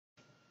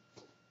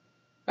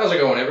How's it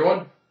going,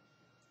 everyone?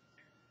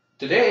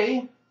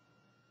 Today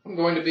I'm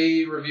going to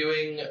be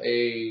reviewing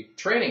a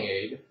training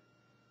aid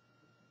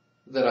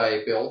that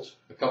I built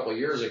a couple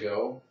years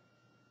ago.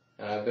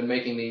 And I've been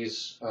making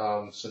these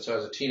since I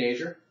was a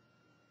teenager.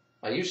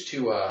 I used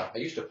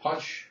to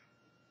punch,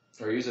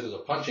 or use it as a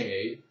punching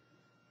aid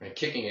and a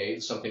kicking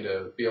aid, something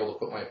to be able to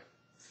put my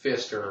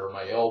fist or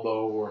my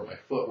elbow or my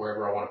foot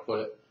wherever I want to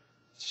put it.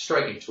 It's a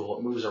striking tool.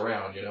 It moves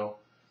around, you know.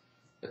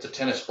 It's a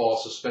tennis ball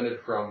suspended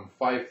from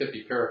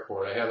 550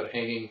 paracord. I have it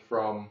hanging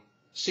from a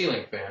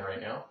ceiling fan right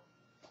now.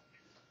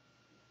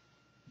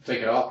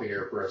 Take it off of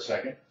here for a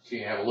second so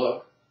you can have a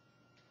look.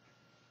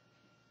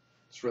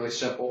 It's really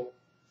simple.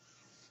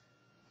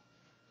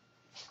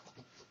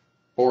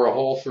 Bore a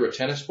hole through a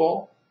tennis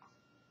ball.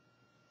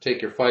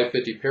 Take your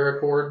 550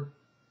 paracord,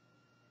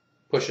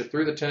 push it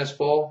through the tennis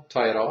ball,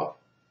 tie it off.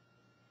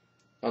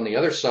 On the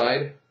other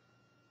side,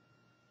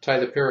 tie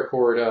the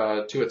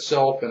paracord to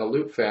itself in a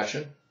loop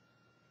fashion,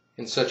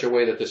 in such a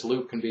way that this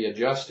loop can be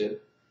adjusted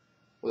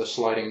with a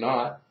sliding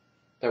knot.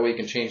 That way you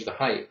can change the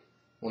height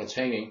when it's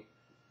hanging.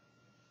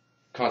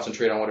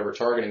 Concentrate on whatever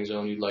targeting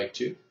zone you'd like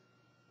to.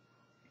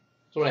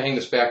 So I'm going to hang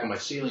this back on my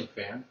ceiling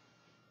fan.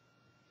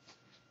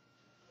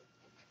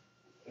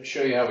 I'll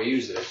show you how we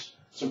use this.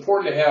 It's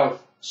important to have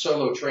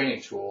solo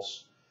training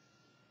tools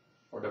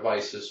or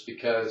devices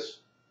because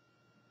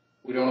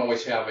we don't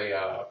always have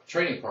a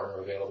training partner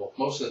available.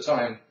 Most of the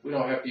time, we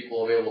don't have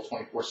people available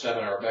 24/7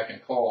 at our beck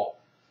and call.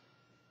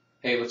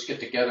 Hey, let's get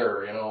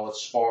together, you know,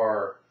 let's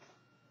spar,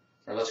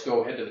 or let's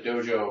go head to the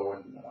dojo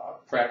and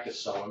practice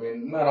some. I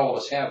mean, not all of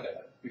us have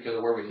that because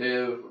of where we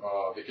live,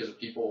 because of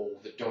people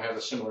that don't have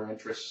the similar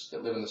interests,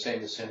 that live in the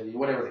same vicinity,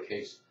 whatever the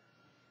case.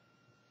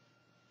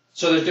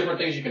 So there's different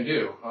things you can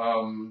do.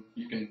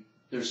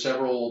 There's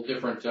several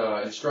different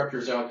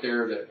instructors out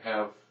there that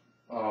have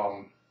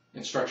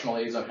instructional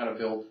aids on how to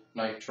build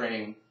knife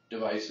training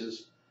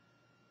devices.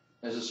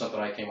 This is something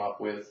I came up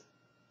with.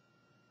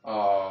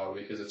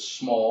 Because it's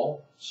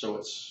small, so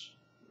it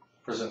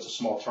presents a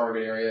small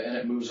target area, and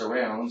it moves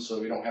around, so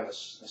we don't have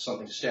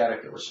something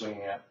static that we're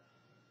swinging at.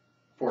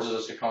 Forces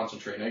us to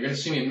concentrate. Now you're going to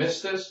see me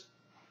miss this,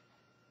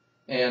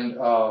 and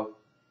I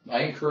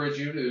encourage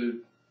you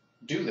to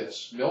do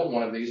this. Build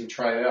one of these and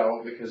try it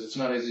out, because it's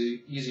not as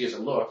easy as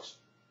it looks.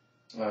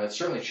 It's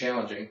certainly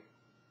challenging.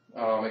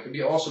 It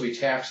can also be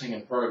taxing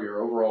and part of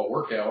your overall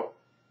workout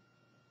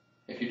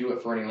if you do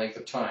it for any length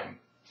of time.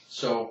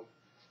 So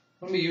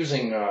I'm going to be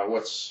using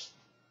what's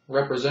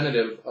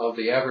representative of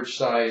the average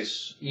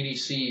size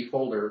EDC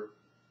folder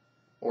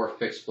or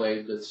fixed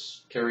blade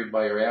that's carried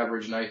by your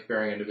average knife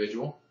bearing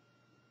individual,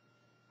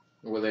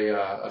 with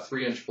a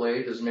 3-inch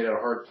blade. This is made out of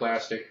hard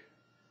plastic,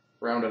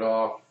 rounded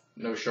off,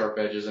 no sharp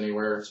edges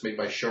anywhere. It's made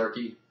by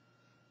S.K.A.R.D.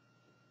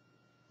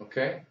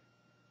 Okay?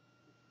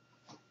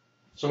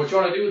 So what you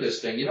want to do with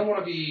this thing, you don't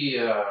want to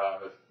be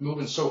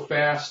moving so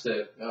fast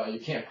that you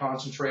can't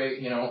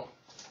concentrate, you know.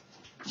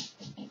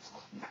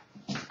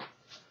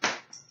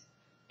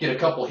 Get a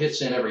couple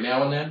hits in every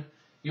now and then.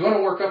 You want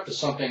to work up to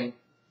something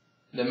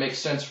that makes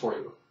sense for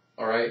you,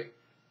 all right?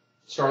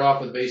 Start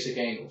off with basic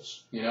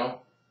angles, you know?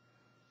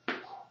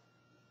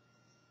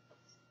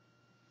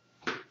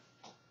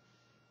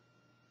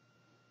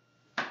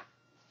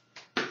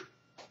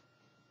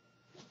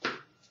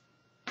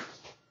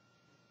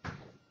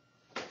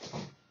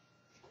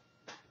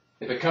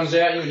 If it comes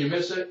at you and you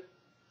miss it,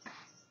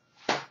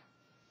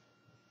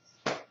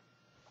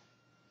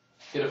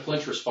 get a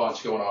flinch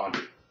response going on.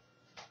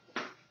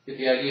 Get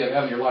the idea of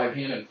having your live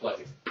hand in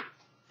play.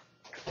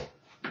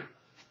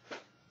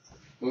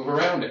 Move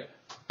around it.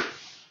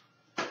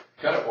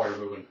 Cut it while you're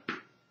moving.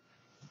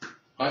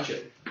 Punch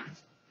it.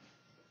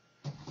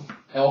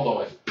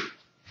 Elbow it.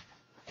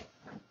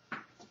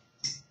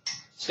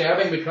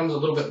 Stabbing becomes a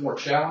little bit more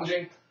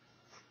challenging.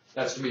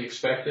 That's to be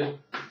expected.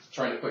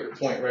 Trying to put your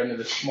point right into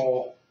this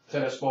small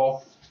tennis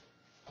ball.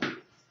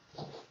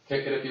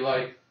 Kick it if you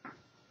like.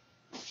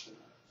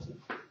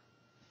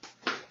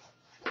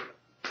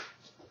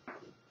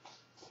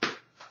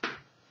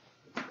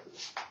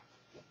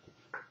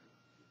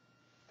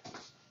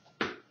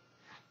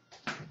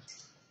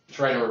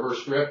 Trying to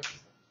reverse grip.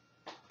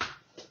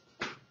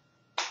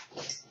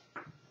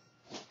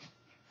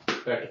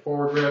 Back to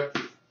forward grip.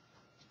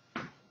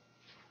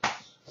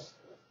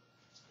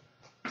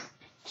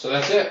 So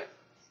that's it.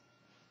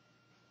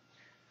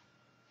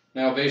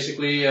 Now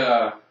basically,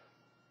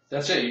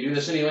 that's it. You do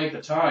this any length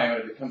of time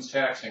and it becomes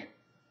taxing.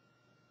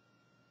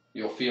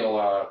 You'll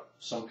feel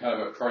some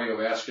kind of a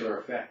cardiovascular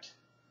effect.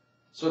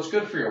 So it's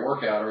good for your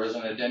workout, or as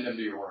an addendum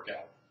to your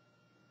workout,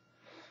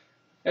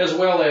 as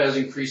well as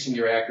increasing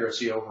your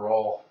accuracy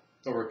overall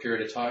over a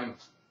period of time.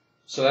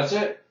 So that's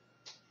it.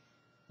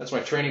 That's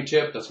my training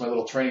tip. That's my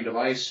little training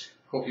device.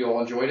 Hope you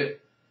all enjoyed it.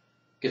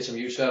 Get some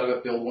use out of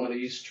it. Build one of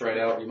these. Try it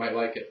out. You might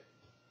like it.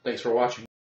 Thanks for watching.